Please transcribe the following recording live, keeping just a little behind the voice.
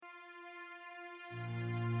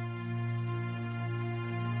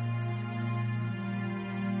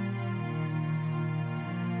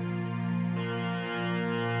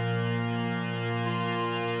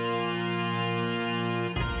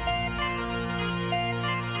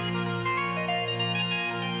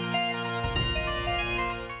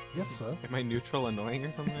so. Am I neutral annoying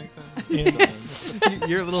or something like that? Yes.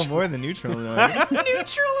 You're a little more than neutral annoying.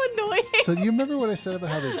 Neutral annoying. So do you remember what I said about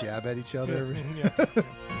how they jab at each other?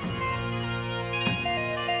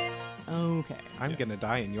 Okay. I'm gonna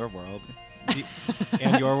die in your world.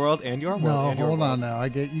 And your world, and your world. No, and your hold world. on now.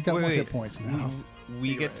 You got Wait, more wait. hit points now.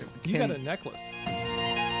 We get to. You got a necklace.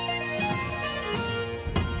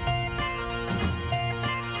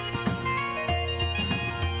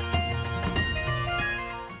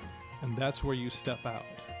 And that's where you step out.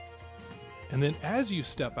 And then as you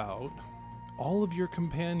step out, all of your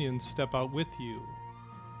companions step out with you.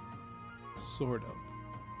 Sort of.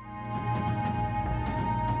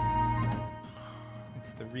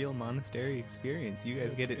 It's the real monastery experience. You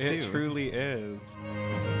guys get it It too. truly is.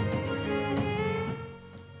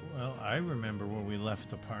 Well, I remember when we left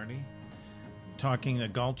the party, talking to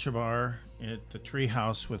Gulchabar at the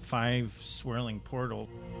treehouse with 5 swirling portals.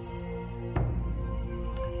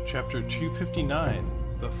 Chapter 259,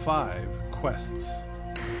 The 5 Quests.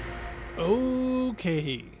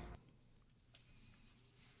 Okay.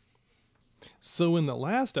 So in the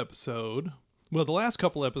last episode, well, the last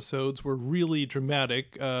couple episodes were really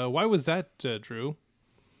dramatic. Why was that, Drew?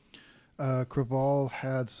 Craval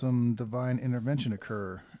had some divine intervention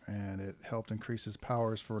occur, and it helped increase his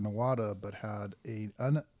powers for Nawada, but had an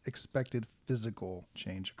unexpected physical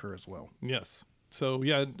change occur as well. Yes. So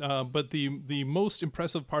yeah, but the most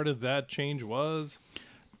impressive part of that change was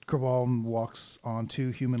Craval walks on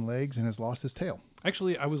 2 human legs and has lost his tail.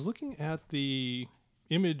 actually I was looking at the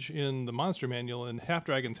image in the monster manual, and half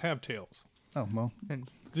dragons have tails. Oh, well.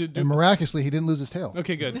 Do- And miraculously, he didn't lose his tail.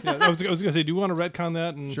 Okay, good. Yeah, I was going to say, do you want to retcon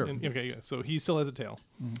that? And, Sure. okay, yeah. So he still has a tail,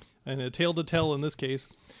 and a tail to tell in this case.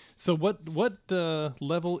 So what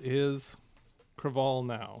level is Craval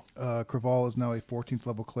now? Craval is now a 14th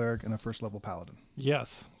level cleric and a 1st level paladin.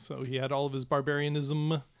 Yes. So he had all of his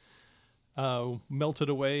barbarianism melted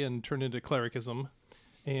away and turned into clericism.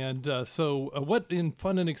 And so what in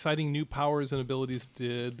fun and exciting new powers and abilities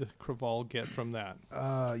did Craval get from that?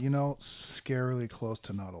 Scarily close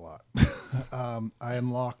to not a lot. I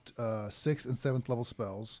unlocked 6th and 7th level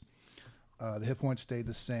spells. The hit points stayed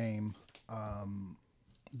the same.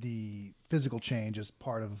 The physical change is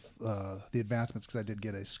part of the advancements because I did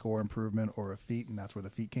get a score improvement or a feat, and that's where the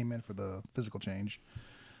feat came in for the physical change.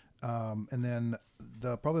 And then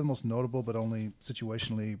probably the most notable, but only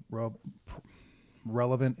situationally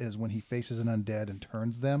relevant, is when he faces an undead and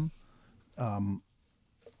turns them.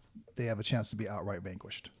 They have a chance to be outright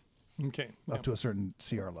vanquished Okay. up to a certain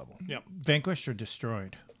CR level. Yeah. Vanquished or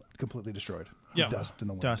destroyed? Completely destroyed. Yeah. Dust in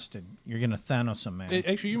the wind. Dusted. You're going to Thanos him, man.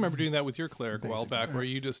 Actually, you remember doing that with your cleric a while Basically. back, where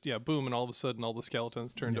you just, boom, and all of a sudden all the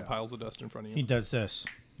skeletons turn to Yeah. piles of dust in front of He you. does this.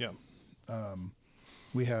 Yeah.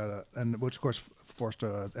 We had, and which of course forced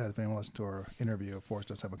us, if anyone listened to our interview, forced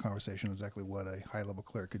us to have a conversation on exactly what a high level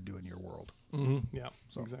cleric could do in your world. Mm-hmm. Yeah,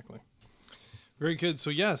 exactly. Very good. So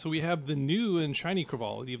we have the new and shiny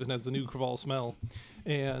Craval. It even has the new Craval smell,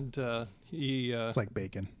 and he. It's like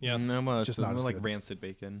bacon. Yes. No, well, Just it's not as more like good. rancid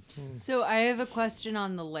bacon. So I have a question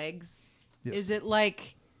on the legs. Yes. Is it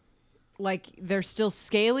like they're still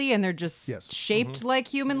scaly and they're just Yes. shaped like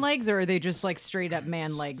human legs, or are they just like straight up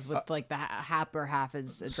man legs with like the half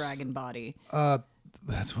as a dragon body?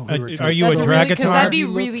 That's what we were Are talking you a That's really, 'cause Dragatar? that'd be Have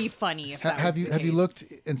you looked- really funny if that Have was you the have you case. looked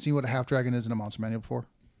and seen what a half dragon is in a monster manual before?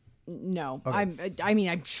 No,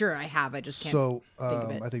 I'm sure I have. I just can't So think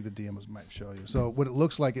of it. I think the DM might show you. So what it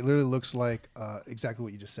looks like, it literally looks like exactly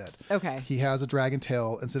what you just said. Okay. He has a dragon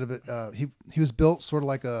tail instead of it. He was built sort of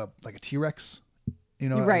like a T-Rex.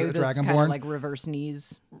 Right, a with those kind dragonborn. of like reverse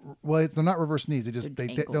knees. Well, they're not reverse knees. They just they're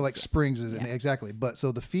ankles, like yeah. springs. Yeah. Exactly. But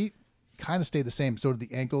so the feet kind of stay the same. So do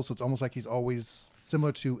the ankles. So it's almost like he's always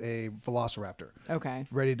similar to a velociraptor, Okay.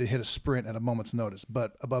 ready to hit a sprint at a moment's notice.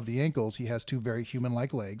 But above the ankles, he has 2 very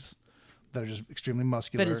human-like legs that are just extremely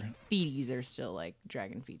muscular. But his feeties are still like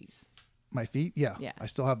dragon feeties. My feet, yeah. Yeah. I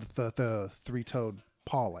still have the 3-toed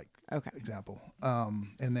paw-like Okay. example.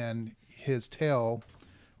 And then his tail,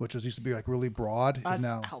 which used to be like really broad, That's is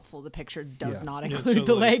now. helpful. The picture does Yeah. not Yeah, include show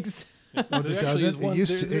the the legs. There actually doesn't? is It one-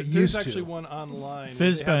 used to- there- it there's used actually to. one online. where they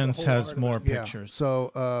have the Fizzbends whole has art of more it. Yeah. pictures.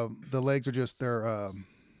 So the legs are just how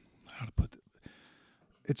to put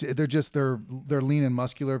they're lean and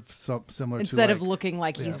muscular, similar Instead to of looking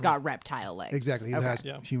like he's got reptile legs. exactly. He Okay. has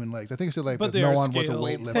Yeah. human legs. I think it's like But if they no are one was a scaled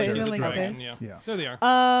weightlifter. like Even the like dragon, this? yeah. Yeah. There they are.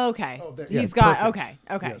 Oh, okay. Yeah, He's got perfect.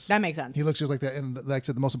 okay. Yes. That makes sense. He looks just like that, and like I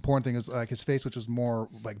said, the most important thing is like his face, which was more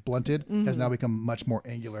like blunted, has now become much more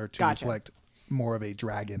angular to Gotcha. reflect more of a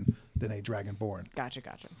dragon than a dragonborn. Gotcha.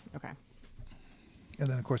 Okay. And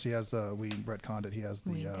then of course he has we retconned it. He has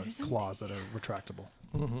the Wait, there's claws that are retractable.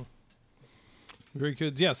 Very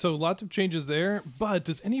good. Yeah, so lots of changes there. But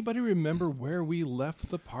does anybody remember where we left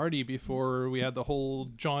the party before we had the whole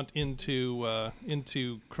jaunt into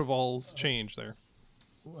Craval's change there?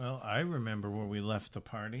 Well, I remember where we left the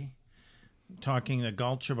party. Talking to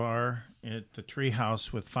Gulchabar at the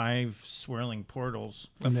treehouse with 5 swirling portals.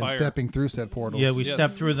 And then fire. stepping through said portals. Yeah, we Yes.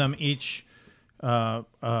 stepped through them each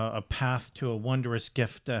a path to a wondrous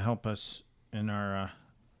gift to help us in our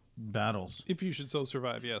battles. If you should so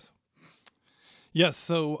survive, yes. Yes,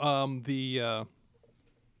 so the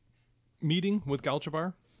meeting with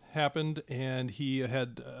Galchabar happened, and he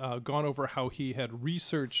had gone over how he had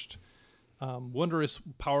researched wondrous,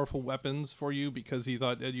 powerful weapons for you because he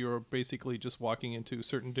thought that you were basically just walking into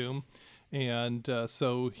certain doom. And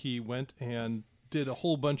so he went and did a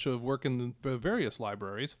whole bunch of work in the various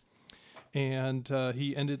libraries. And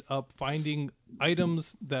he ended up finding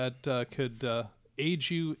items that could aid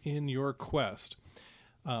you in your quest.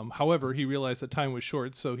 However, he realized that time was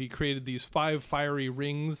short, so he created these 5 fiery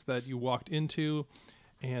rings that you walked into,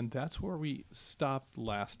 and that's where we stopped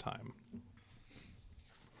last time.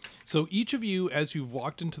 So each of you, as you've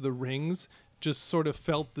walked into the rings, just sort of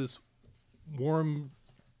felt this warm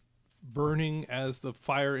burning as the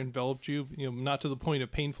fire enveloped you, not to the point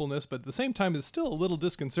of painfulness, but at the same time, it's still a little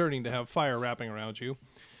disconcerting to have fire wrapping around you.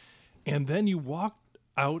 And then you walked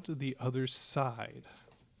out the other side.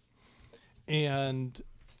 And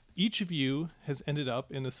each of you has ended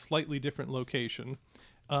up in a slightly different location.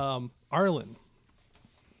 Arlen,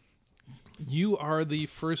 you are the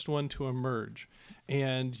first one to emerge,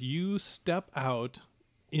 and you step out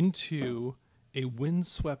into a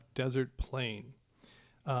windswept desert plain.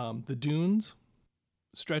 The dunes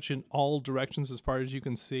stretch in all directions as far as you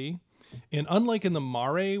can see. And unlike in the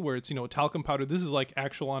Mare, where it's, talcum powder, this is like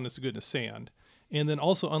actual honest to goodness sand. And then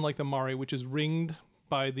also unlike the Mare, which is ringed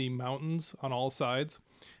by the mountains on all sides,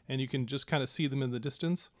 and you can just kind of see them in the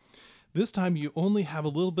distance. This time you only have a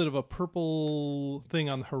little bit of a purple thing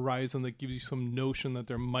on the horizon that gives you some notion that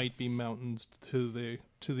there might be mountains to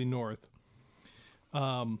the north.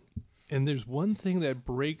 And there's one thing that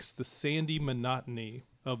breaks the sandy monotony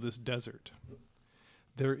of this desert.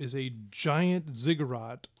 There is a giant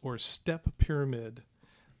ziggurat or step pyramid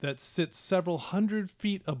that sits several hundred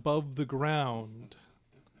feet above the ground,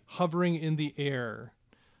 hovering in the air,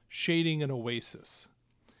 shading an oasis.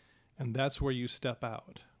 And that's where you step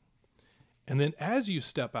out. And then as you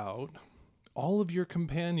step out, all of your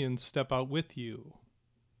companions step out with you.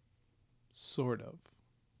 Sort of.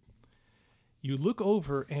 You look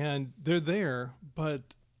over and they're there,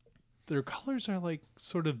 but their colors are like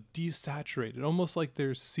sort of desaturated, almost like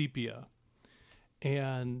they're sepia.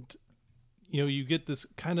 And, you get this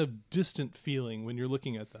kind of distant feeling when you're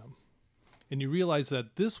looking at them. And you realize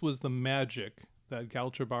that this was the magic that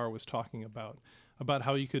Galchabar was talking about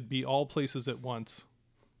how you could be all places at once,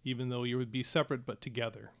 even though you would be separate but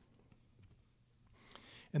together.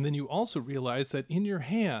 And then you also realize that in your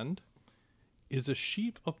hand is a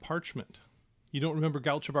sheet of parchment. You don't remember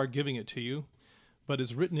Galchabar giving it to you, but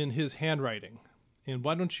it's written in his handwriting. And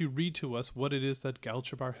why don't you read to us what it is that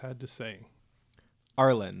Galchabar had to say?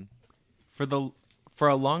 Arlen, for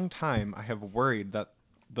a long time I have worried that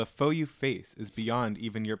the foe you face is beyond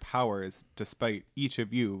even your powers, despite each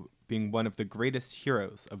of you being one of the greatest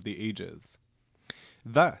heroes of the ages.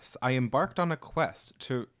 Thus, I embarked on a quest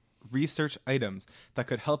to research items that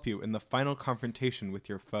could help you in the final confrontation with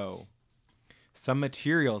your foe. Some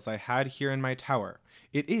materials I had here in my tower.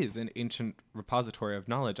 It is an ancient repository of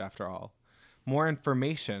knowledge, after all. More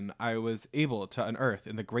information I was able to unearth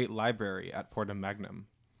in the great library at Porta Magnum.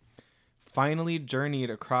 Finally journeyed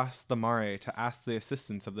across the Mare to ask the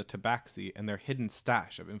assistance of the Tabaxi and their hidden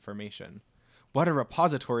stash of information. What a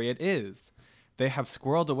repository it is! They have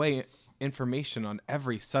squirreled away information on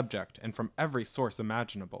every subject and from every source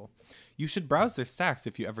imaginable. You should browse their stacks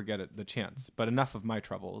if you ever get the chance, but enough of my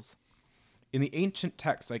troubles. In the ancient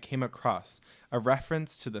text I came across a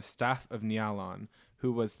reference to the staff of Nialon,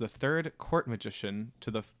 who was the 3rd court magician to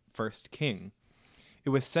the 1st king. It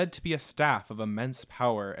was said to be a staff of immense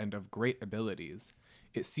power and of great abilities.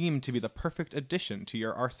 It seemed to be the perfect addition to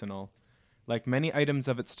your arsenal. Like many items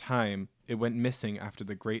of its time, it went missing after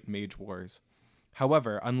the Great Mage Wars.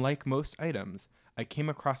 However, unlike most items, I came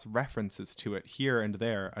across references to it here and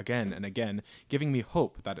there again and again, giving me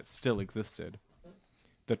hope that it still existed.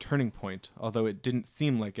 The turning point, although it didn't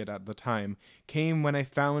seem like it at the time, came when I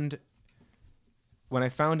found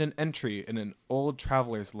an entry in an old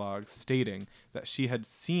traveler's log stating that she had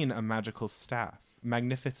seen a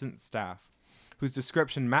magnificent staff, whose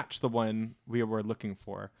description matched the one we were looking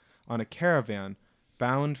for, on a caravan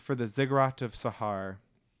bound for the Ziggurat of Sahar.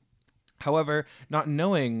 However, not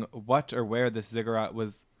knowing what or where this ziggurat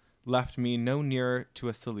was left me no nearer to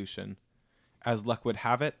a solution. As luck would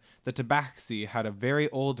have it, the Tabaxi had a very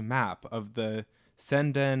old map of the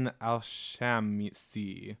Senden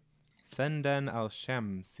al-Shamsi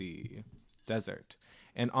desert,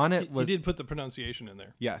 and on it was He did put the pronunciation in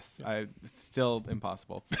there. yes, still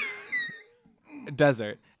impossible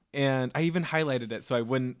desert, and I even highlighted it so I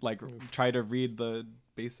wouldn't like try to read the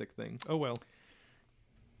basic thing. Oh well.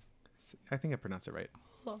 I think I pronounced it right.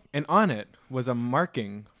 And on it was a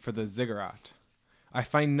marking for the ziggurat. I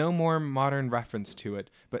find no more modern reference to it,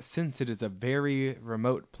 but since it is a very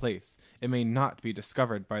remote place, it may not be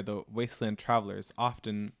discovered by the wasteland travelers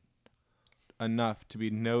often enough to be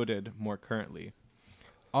noted more currently.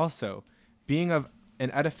 Also, being of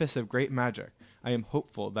an edifice of great magic, I am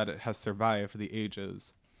hopeful that it has survived the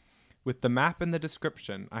ages. With the map and the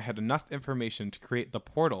description, I had enough information to create the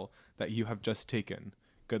portal that you have just taken.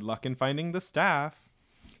 Good luck in finding the staff.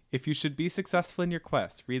 If you should be successful in your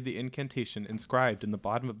quest, read the incantation inscribed in the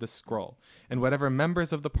bottom of this scroll, and whatever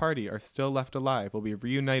members of the party are still left alive will be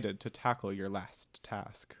reunited to tackle your last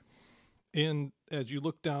task. And as you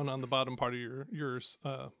look down on the bottom part of your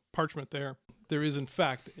parchment there is in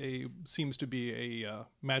fact seems to be a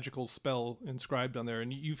magical spell inscribed on there,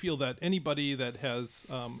 and you feel that anybody that has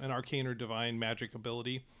an arcane or divine magic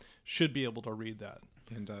ability should be able to read that.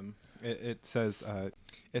 And it says,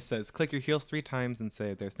 click your heels 3 times and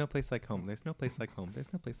say, "There's no place like home. There's no place like home.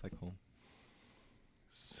 There's no place like home.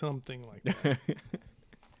 Something like that.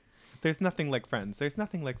 There's nothing like friends. There's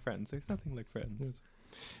nothing like friends. There's nothing like friends."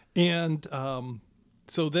 And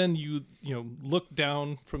so then you look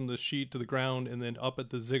down from the sheet to the ground and then up at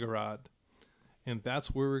the ziggurat, and that's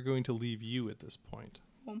where we're going to leave you at this point.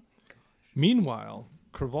 Oh my gosh. Meanwhile,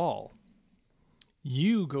 Craval,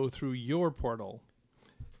 you go through your portal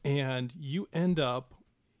and you end up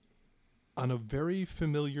on a very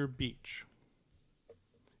familiar beach.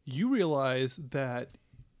 You realize that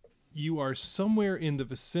you are somewhere in the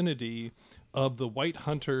vicinity of the White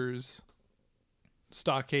Hunters'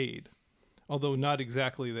 stockade, although not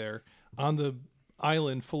exactly there, on the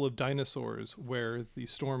island full of dinosaurs where the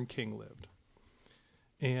Storm King lived.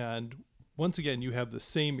 And once again, you have the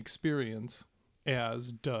same experience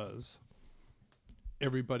as does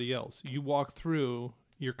everybody else. You walk through,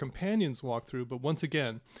 your companions walk through, but once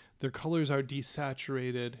again, their colors are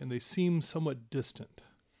desaturated and they seem somewhat distant.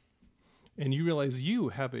 And you realize you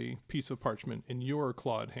have a piece of parchment in your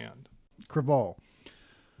clawed hand. Craval,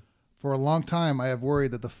 for a long time I have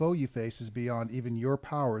worried that the foe you face is beyond even your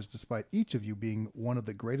powers, despite each of you being one of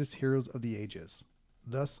the greatest heroes of the ages.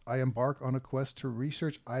 Thus, I embark on a quest to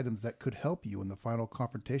research items that could help you in the final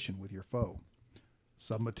confrontation with your foe.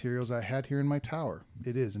 Some materials I had here in my tower.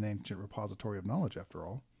 It is an ancient repository of knowledge, after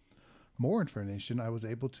all. More information I was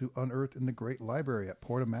able to unearth in the great library at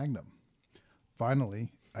Porta Magnum. Finally,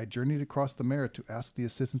 I journeyed across the mare to ask the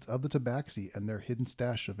assistance of the Tabaxi and their hidden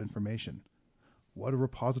stash of information. What a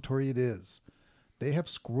repository it is! They have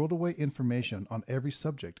squirreled away information on every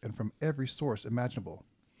subject and from every source imaginable.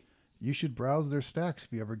 You should browse their stacks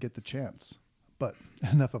if you ever get the chance. But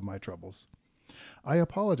enough of my troubles. I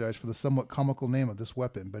apologize for the somewhat comical name of this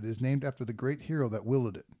weapon, but it is named after the great hero that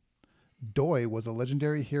wielded it. Doi was a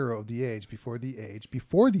legendary hero of the age before the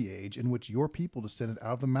age in which your people descended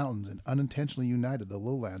out of the mountains and unintentionally united the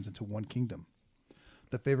lowlands into one kingdom.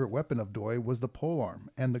 The favorite weapon of Doi was the polearm,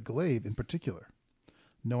 and the glaive in particular.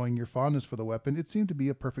 Knowing your fondness for the weapon, it seemed to be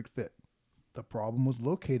a perfect fit. The problem was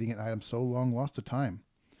locating an item so long lost to time.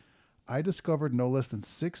 I discovered no less than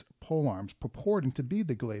 6 polearms purporting to be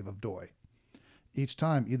the glaive of Doi. Each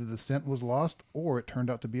time, either the scent was lost or it turned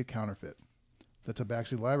out to be a counterfeit. The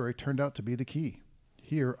Tabaxi library turned out to be the key.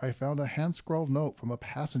 Here, I found a hand-scrawled note from a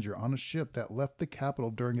passenger on a ship that left the capital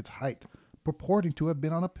during its height, purporting to have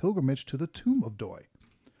been on a pilgrimage to the tomb of Doi.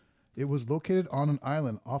 It was located on an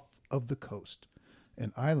island off of the coast,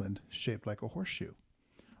 an island shaped like a horseshoe.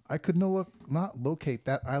 I could not locate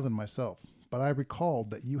that island myself, but I recalled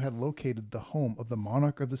that you had located the home of the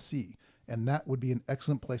monarch of the sea, and that would be an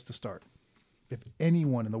excellent place to start. If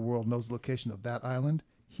anyone in the world knows the location of that island,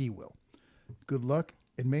 he will. Good luck,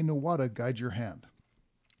 and may Nawada guide your hand.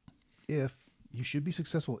 If you should be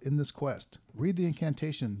successful in this quest, read the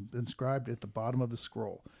incantation inscribed at the bottom of the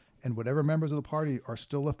scroll, and whatever members of the party are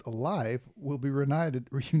still left alive will be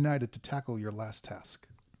reunited to tackle your last task.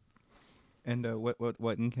 And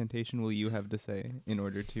what incantation will you have to say in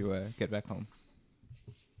order to get back home?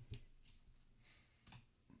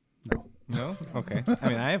 No. No? Okay. I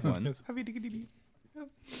mean, I have one.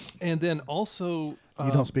 And then also...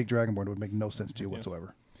 You don't speak Dragonborn. It would make no sense to you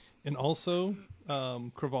whatsoever. And also,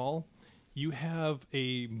 Craval, you have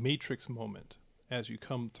a Matrix moment as you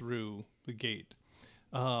come through the gate.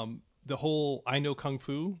 The whole I know Kung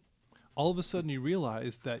Fu, all of a sudden you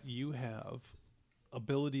realize that you have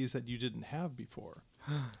abilities that you didn't have before.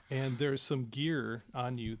 And there's some gear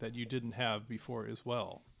on you that you didn't have before as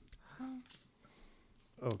well.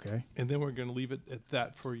 Okay. And then we're going to leave it at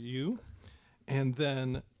that for you. And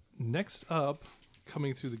then next up,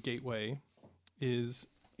 coming through the gateway, is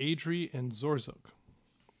Adri and Zorzok.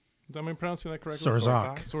 Am I pronouncing that correctly?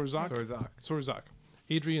 Zorzok. Zorzok.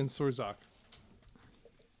 Adri and Zorzok.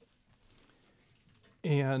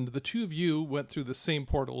 And the two of you went through the same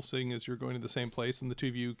portal, seeing as you're going to the same place, and the two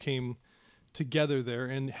of you came together there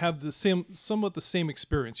and have the somewhat the same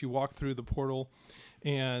experience. You walk through the portal,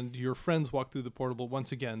 and your friends walk through the portal, but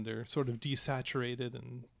once again, they're sort of desaturated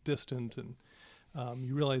and distant, and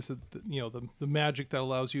you realize that the magic that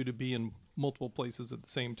allows you to be in multiple places at the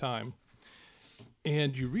same time.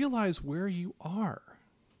 And you realize where you are.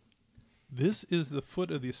 This is the foot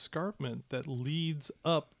of the escarpment that leads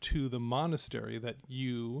up to the monastery that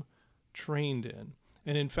you trained in.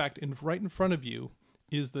 And in fact, right in front of you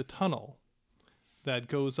is the tunnel that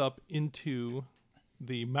goes up into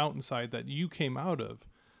the mountainside that you came out of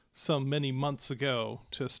some many months ago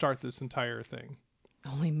to start this entire thing.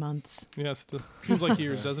 Only months. Yes, it seems like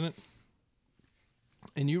years, doesn't it?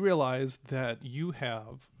 And you realize that you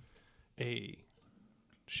have a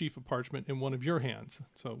sheaf of parchment in one of your hands.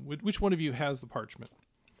 So which one of you has the parchment?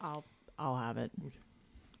 I'll have it.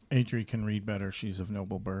 Adri can read better. She's of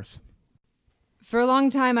noble birth. For a long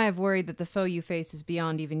time, I have worried that the foe you face is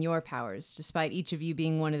beyond even your powers, despite each of you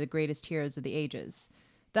being one of the greatest heroes of the ages.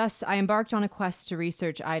 Thus, I embarked on a quest to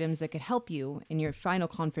research items that could help you in your final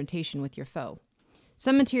confrontation with your foe.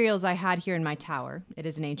 Some materials I had here in my tower. It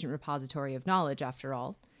is an ancient repository of knowledge, after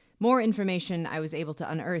all. More information I was able to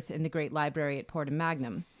unearth in the great library at Portum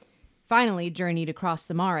Magnum. Finally, journeyed across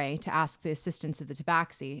the Mare to ask the assistance of the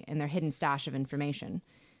Tabaxi and their hidden stash of information.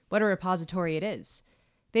 What a repository it is.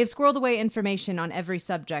 They have squirreled away information on every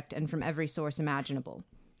subject and from every source imaginable.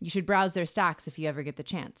 You should browse their stacks if you ever get the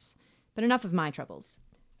chance. But enough of my troubles.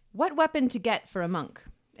 What weapon to get for a monk?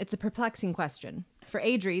 It's a perplexing question. For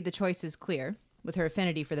Adri, the choice is clear, with her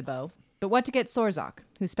affinity for the bow. But what to get Zorzok,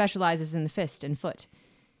 who specializes in the fist and foot?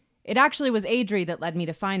 It actually was Adri that led me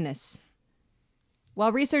to find this.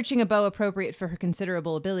 While researching a bow appropriate for her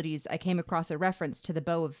considerable abilities, I came across a reference to the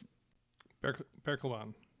bow of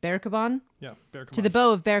Berkelban. Berkabon? Yeah, Berkelban. To the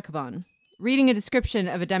bow of Berkabon. Reading a description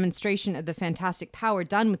of a demonstration of the fantastic power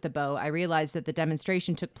done with the bow, I realized that the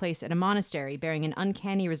demonstration took place at a monastery bearing an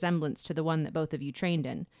uncanny resemblance to the one that both of you trained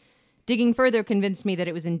in. Digging further convinced me that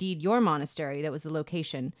it was indeed your monastery that was the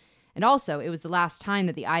location, and also it was the last time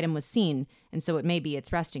that the item was seen, and so it may be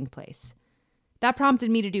its resting place. That prompted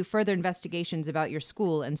me to do further investigations about your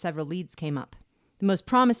school, and several leads came up. The most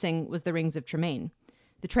promising was the Rings of Tremaine.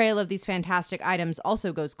 The trail of these fantastic items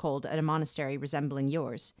also goes cold at a monastery resembling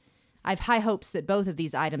yours. I have high hopes that both of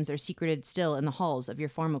these items are secreted still in the halls of your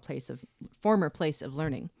former place of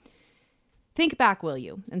learning. Think back, will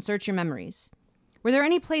you, and search your memories. Were there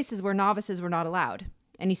any places where novices were not allowed?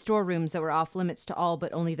 Any storerooms that were off limits to all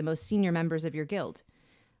but only the most senior members of your guild?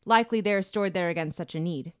 Likely they are stored there against such a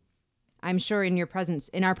need. I'm sure in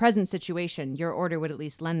our present situation, your order would at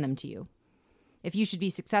least lend them to you. If you should be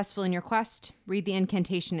successful in your quest, read the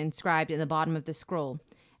incantation inscribed in the bottom of the scroll,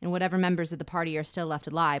 and whatever members of the party are still left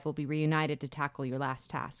alive will be reunited to tackle your last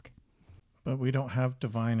task. But we don't have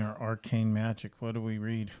divine or arcane magic. What do we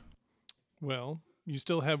read? Well, you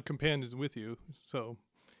still have companions with you, so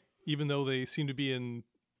even though they seem to be in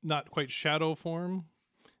not quite shadow form,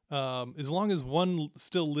 as long as one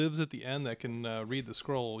still lives at the end that can read the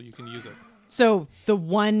scroll, you can use it. So the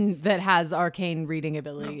one that has arcane reading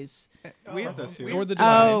abilities. We have those two. Or the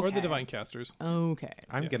divine, Okay. or the divine casters. Okay.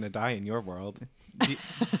 I'm gonna die in your world,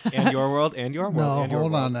 and your world, and your world. No, and your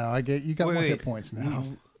hold world. on now. You got Wait, more wait. hit points now.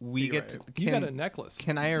 We You're get to, right. You got a necklace.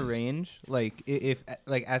 Can I arrange like if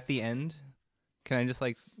like at the end? Can I just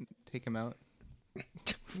like take him out?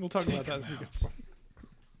 We'll talk about that as we go.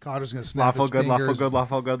 Cotter's gonna snap Lawful his good, fingers. lawful good,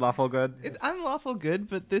 lawful good, lawful good. I'm lawful good,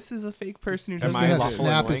 but this is a fake person who He's Am I gonna lawful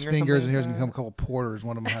snap his annoying or fingers, and something here's like gonna come a couple porters.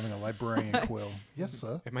 One of them having a librarian quill. Yes,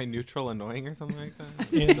 sir. Am I neutral, annoying, or something like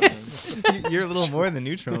that? You're a little more than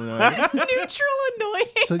neutral. Though. Neutral annoying.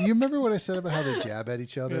 So you remember what I said about how they jab at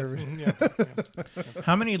each other? Yeah.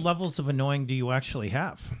 How many levels of annoying do you actually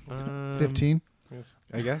have? 15. Yes.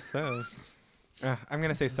 I guess so. I'm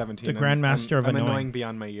gonna say 17. The Grandmaster of I'm Annoying. annoying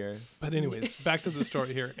beyond my years. But anyways, back to the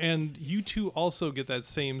story here. And you two also get that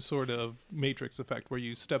same sort of Matrix effect where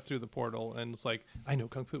you step through the portal and it's like, I know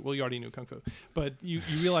Kung Fu. Well, you already knew Kung Fu. But you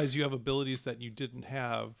realize you have abilities that you didn't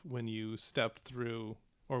have when you stepped through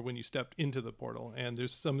or when you stepped into the portal. And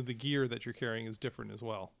there's some of the gear that you're carrying is different as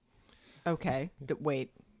well. Okay.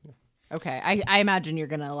 Wait. Okay. I imagine you're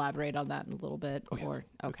going to elaborate on that in a little bit. Oh, yes. Or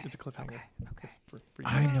okay. It's a cliffhanger. Okay. It's for you.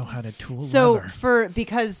 I know how to tool So leather.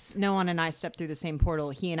 because no one and I stepped through the same portal,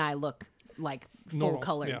 he and I look like full Normal,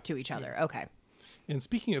 color yeah. to each other. Okay. And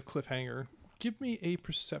speaking of cliffhanger, give me a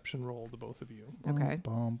perception roll, the both of you. Okay.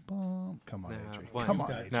 Bum, bum. Come on, Nah, Adrian. one. Come on,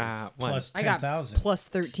 You've Adrian. Nah, one. Plus I got 10,000. plus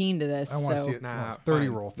 13 to this. I want to so see it. Nah, 30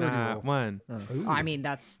 one. roll. 30 Nah, roll. one. Ooh. I mean,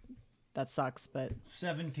 that sucks, but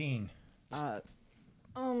 17.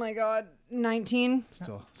 oh my god, 19.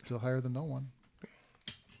 Still higher than no one.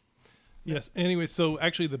 Yes. Anyway, so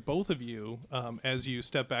actually, the both of you, as you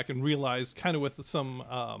step back and realize, kind of with some,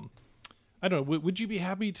 I don't know, would you be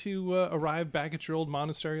happy to arrive back at your old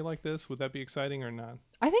monastery like this? Would that be exciting or not?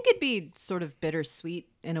 I think it'd be sort of bittersweet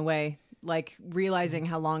in a way, like realizing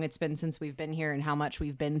how long it's been since we've been here and how much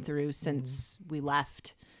we've been through since we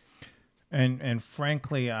left. And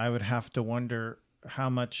frankly, I would have to wonder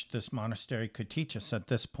how much this monastery could teach us at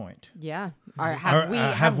this point. Yeah. Or Or,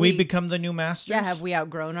 have we become the new masters? Yeah, have we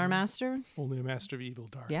outgrown our master? Only a master of evil,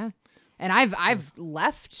 dark. Yeah. And I've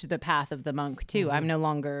left the path of the monk too. I'm no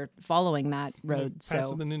longer following that road. Pass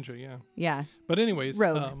So of the ninja, yeah. yeah. But anyways,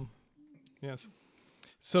 Rogue. yes.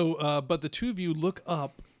 So, but the two of you look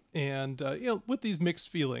up, and with these mixed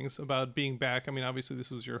feelings about being back. I mean, obviously,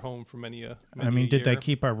 this was your home for many a did they year.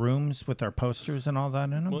 keep our rooms with our posters and all that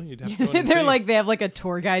in them? Well, you'd have to go in and They're see. like they have like a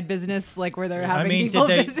tour guide business, like where they're having people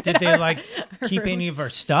visit did they our- like keep any of our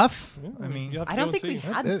stuff? Yeah, I mean, you have to I go don't and think we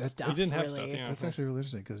see. had It- stuff. You didn't have really. stuff, yeah. That's actually really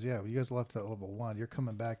interesting because you guys left at level 1. You're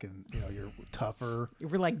coming back and you're tougher.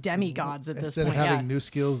 We're like demigods at this Instead point. of having Yeah. new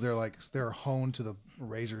skills, they're honed to the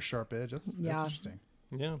razor sharp edge. That's Yeah. interesting.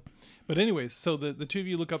 Yeah. But anyways, so the two of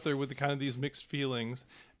you look up there with the kind of these mixed feelings,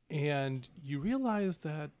 and you realize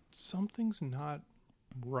that something's not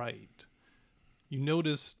right. You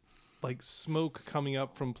notice like smoke coming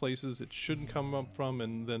up from places it shouldn't come up from,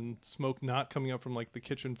 and then smoke not coming up from like the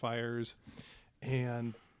kitchen fires,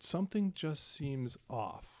 and something just seems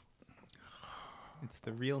off. It's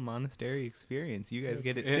the real monastery experience. You guys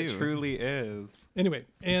get it It too. truly is. Anyway,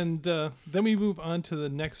 and then we move on to the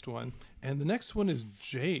next one, and the next one is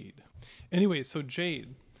Jade. Anyway, so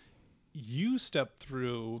Jade, you step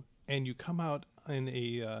through and you come out in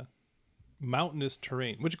a mountainous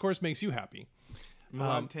terrain, which of course makes you happy.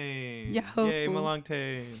 Malongtane. Yahoo. Yay,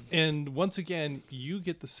 Malongtane. And once again, you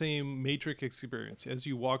get the same Matrix experience. As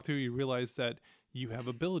you walk through, you realize that you have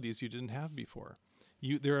abilities you didn't have before.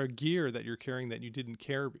 There are gear that you're carrying that you didn't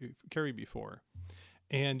carry before.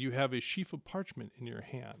 And you have a sheaf of parchment in your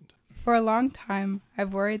hand. For a long time,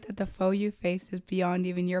 I've worried that the foe you face is beyond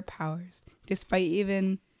even your powers, despite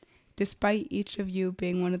each of you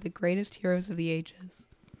being one of the greatest heroes of the ages.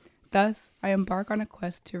 Thus, I embark on a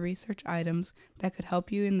quest to research items that could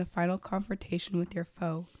help you in the final confrontation with your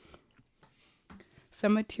foe.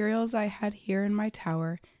 Some materials I had here in my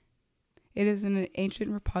tower. It is an ancient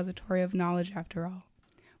repository of knowledge after all.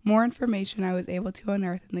 More information I was able to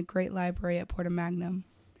unearth in the great library at Porta Magnum.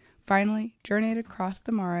 Finally, journeyed across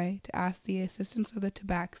the Mare to ask the assistance of the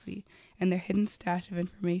Tabaxi and their hidden stash of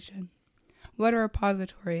information. What a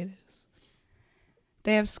repository it is.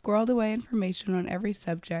 They have squirreled away information on every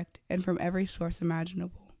subject and from every source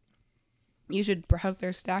imaginable. You should browse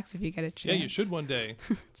their stacks if you get a chance. Yeah, you should one day.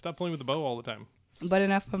 Stop playing with the bow all the time. But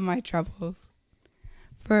enough of my troubles.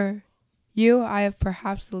 For you, I have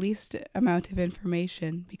perhaps the least amount of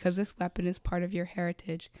information, because this weapon is part of your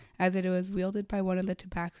heritage, as it was wielded by one of the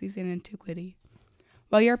Tabaxis in antiquity.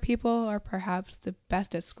 While your people are perhaps the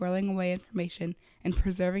best at squirreling away information and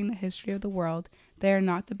preserving the history of the world, they are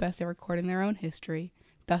not the best at recording their own history.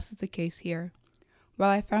 Thus is the case here. While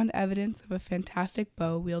I found evidence of a fantastic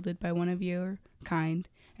bow wielded by one of your kind,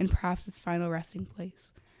 and perhaps its final resting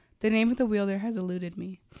place, the name of the wielder has eluded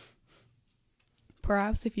me.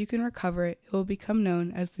 Perhaps if you can recover it, it will become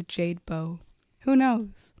known as the Jade Bow. Who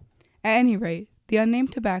knows? At any rate, the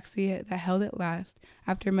unnamed Tabaxi that held it last,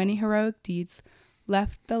 after many heroic deeds,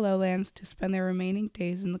 left the lowlands to spend their remaining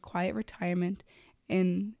days in the quiet retirement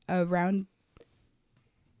in a roundabout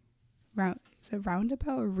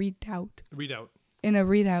or redoubt? Read out. In a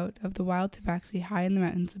redoubt of the wild Tabaxi high in the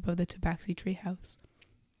mountains above the Tabaxi treehouse.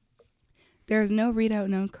 There is no redoubt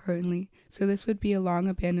known currently, so this would be a long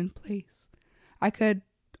abandoned place. I could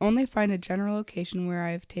only find a general location where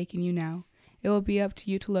I have taken you now. It will be up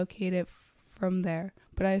to you to locate it from there,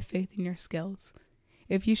 but I have faith in your skills.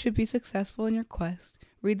 If you should be successful in your quest,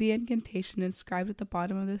 read the incantation inscribed at the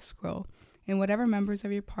bottom of this scroll, and whatever members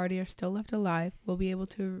of your party are still left alive will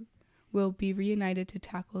be reunited to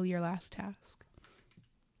tackle your last task.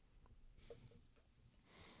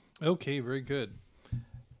 Okay, very good.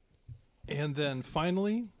 And then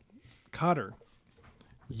finally, Cotter,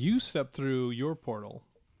 you step through your portal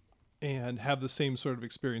and have the same sort of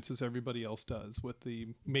experience as everybody else does with the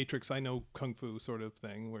Matrix, I know Kung Fu sort of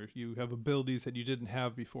thing, where you have abilities that you didn't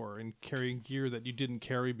have before and carrying gear that you didn't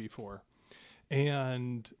carry before.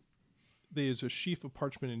 And there's a sheaf of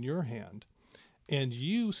parchment in your hand, and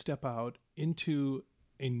you step out into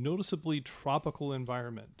a noticeably tropical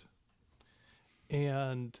environment.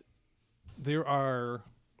 And there are,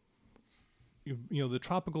 you know, the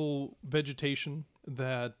tropical vegetation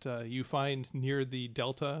that you find near the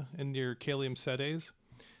delta and near Kalium Cedes,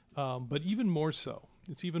 but even more so.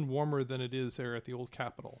 It's even warmer than it is there at the old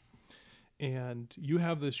capital. And you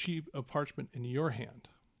have the sheet of parchment in your hand.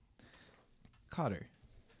 Cotter,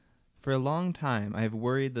 for a long time I have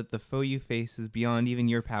worried that the foe you face is beyond even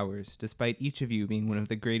your powers, despite each of you being one of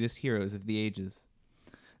the greatest heroes of the ages.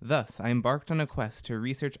 Thus, I embarked on a quest to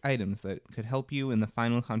research items that could help you in the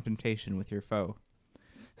final confrontation with your foe.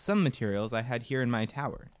 Some materials I had here in my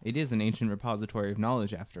tower. It is an ancient repository of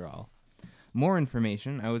knowledge, after all. More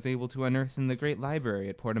information I was able to unearth in the great library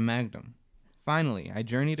at Porta Magnum. Finally, I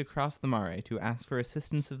journeyed across the Mare to ask for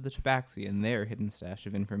assistance of the Tabaxi in their hidden stash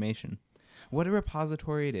of information. What a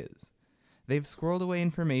repository it is. They've squirreled away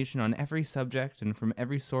information on every subject and from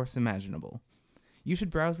every source imaginable. You should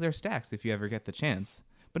browse their stacks if you ever get the chance,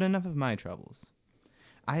 but enough of my troubles.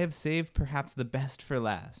 I have saved perhaps the best for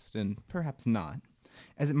last, and perhaps not,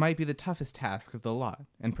 as it might be the toughest task of the lot,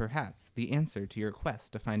 and perhaps the answer to your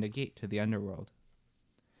quest to find a gate to the underworld.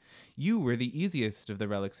 You were the easiest of the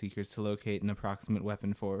relic seekers to locate an approximate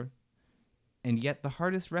weapon for, and yet the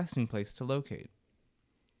hardest resting place to locate.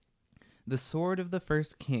 The sword of the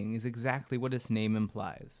first king is exactly what its name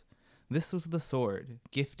implies. This was the sword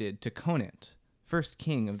gifted to Conant, first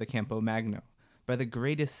king of the Campo Magno, by the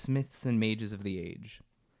greatest smiths and mages of the age.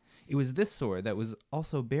 It was this sword that was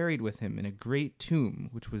also buried with him in a great tomb,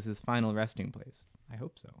 which was his final resting place. I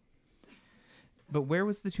hope so. But where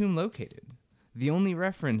was the tomb located? The only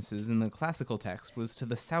references in the classical text was to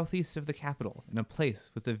the southeast of the capital, in a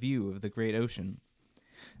place with a view of the great ocean.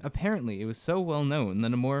 Apparently, it was so well known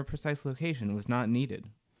that a more precise location was not needed.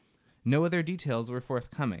 No other details were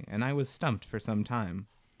forthcoming, and I was stumped for some time.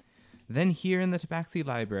 Then here in the Tabaxi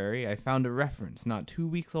library, I found a reference not 2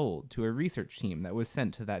 weeks old to a research team that was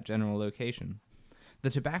sent to that general location. The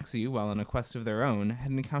Tabaxi, while on a quest of their own,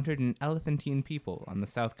 had encountered an elephantine people on the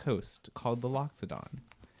south coast called the Loxodon.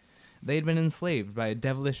 They had been enslaved by a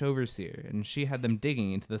devilish overseer, and she had them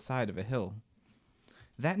digging into the side of a hill.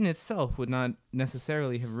 That in itself would not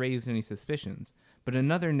necessarily have raised any suspicions, but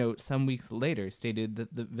another note some weeks later stated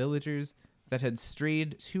that the villagers that had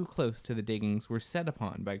strayed too close to the diggings were set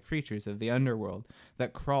upon by creatures of the underworld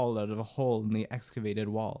that crawled out of a hole in the excavated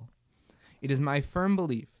wall. It is my firm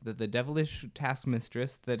belief that the devilish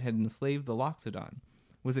taskmistress that had enslaved the Loxodon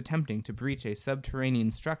was attempting to breach a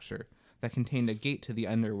subterranean structure that contained a gate to the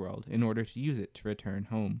underworld in order to use it to return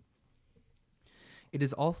home. It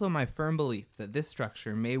is also my firm belief that this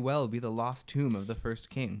structure may well be the lost tomb of the first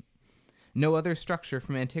king. No other structure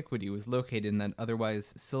from antiquity was located in that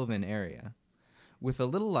otherwise sylvan area. With a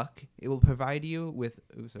little luck, it will provide you with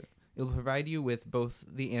both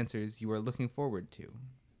the answers you are looking forward to.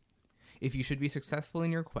 If you should be successful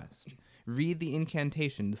in your quest, read the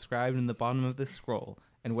incantation described in the bottom of this scroll,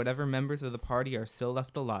 and whatever members of the party are still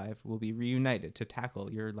left alive will be reunited to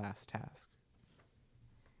tackle your last task.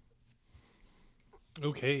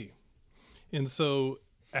 Okay. And so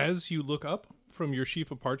as you look up from your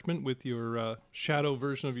sheaf of parchment with your shadow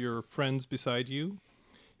version of your friends beside you,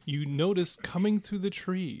 you notice coming through the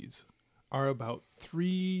trees are about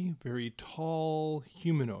 3 very tall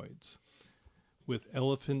humanoids with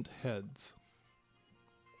elephant heads.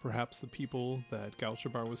 Perhaps the people that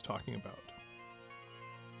Galchabar was talking about.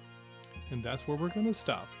 And that's where we're going to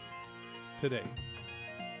stop today.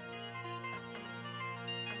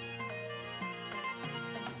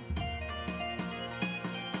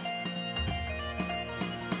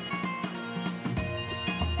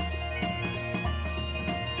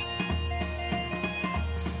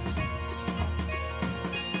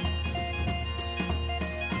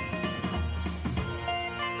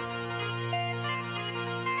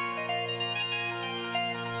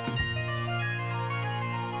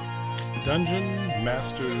 Dungeon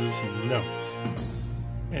Master's Notes.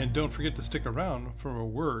 And don't forget to stick around for a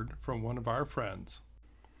word from one of our friends.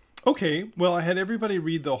 Okay, well, I had everybody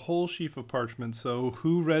read the whole sheaf of parchment, so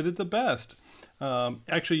who read it the best?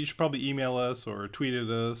 Actually, you should probably email us or tweet at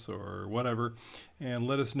us or whatever, and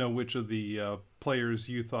let us know which of the players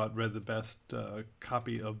you thought read the best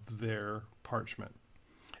copy of their parchment.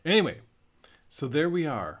 Anyway, so there we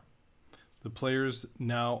are. The players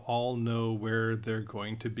now all know where they're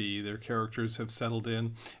going to be. Their characters have settled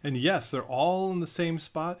in. And yes, they're all in the same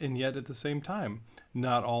spot, and yet at the same time,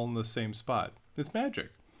 not all in the same spot. It's magic.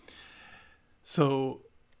 So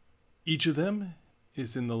each of them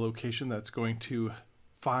is in the location that's going to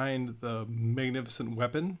find the magnificent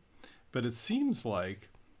weapon, but it seems like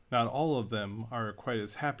not all of them are quite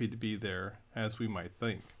as happy to be there as we might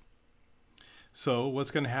think. So what's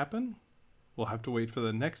going to happen? We'll have to wait for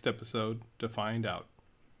the next episode to find out.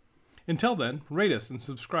 Until then, rate us and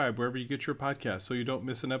subscribe wherever you get your podcast so you don't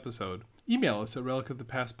miss an episode. Email us at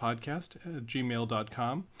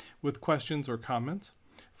relicofthepastpodcast@gmail.com with questions or comments.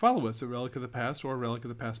 Follow us at Relic of the Past or Relic of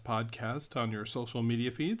the Past Podcast on your social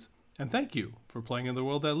media feeds. And thank you for playing in the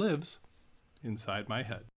world that lives inside my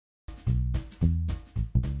head.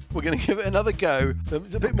 We're going to give it another go.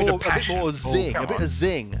 It's a bit more zing. A bit of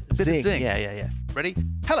zing. Zing. Yeah. Ready?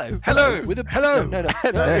 Hello. With a hello. No.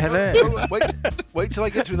 Hello. Wait till I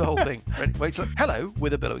get through the whole thing. Ready? Hello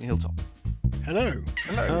with a billowing hilltop. Hello.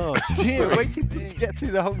 Oh dear. Waiting to get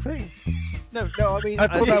through the whole thing. No. I mean, I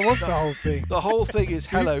thought that was the whole thing. The whole thing is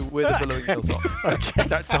hello with a billowing hilltop. Okay,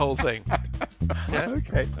 that's the whole thing. Yeah?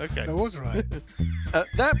 Okay. That was right.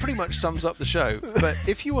 That pretty much sums up the show. But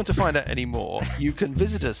if you want to find out any more, you can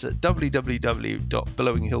visit us at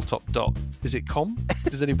www.billowinghilltop. Is it com?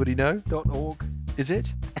 Does anybody know? .org. Is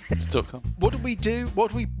it? It's .com. What do we do?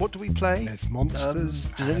 What do we play? There's monsters.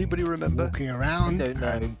 Does anybody remember? Walking around. I don't know.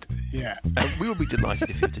 And, yeah. We will be delighted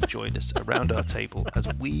if you were to join us around our table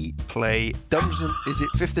as we play Dungeons. Is it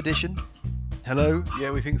 5th edition? Hello?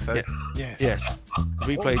 Yeah, we think so. Yeah. Yes. Yes.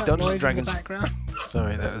 We What play was that Dungeons noise and Dragons. in the background?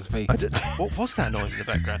 Sorry, that was me. What was that noise in the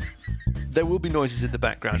background? There will be noises in the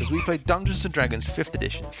background as we play Dungeons and Dragons 5th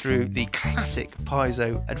edition through the classic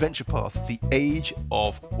Paizo adventure path, The Age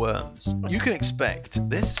of Worms. You can expect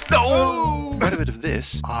this. Oh! Quite a bit of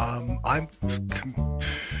this. I'm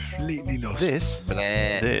completely lost. This.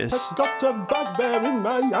 This. Got a bugbear in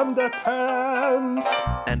my underpants.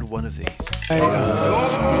 And one of these.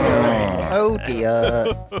 Oh dear.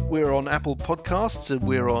 We're on Apple Podcasts, and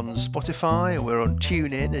we're on Spotify, and we're on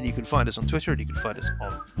TuneIn, and you can find us on Twitter, and you can find us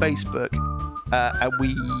on Facebook. And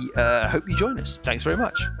we hope you join us. Thanks very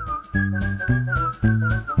much.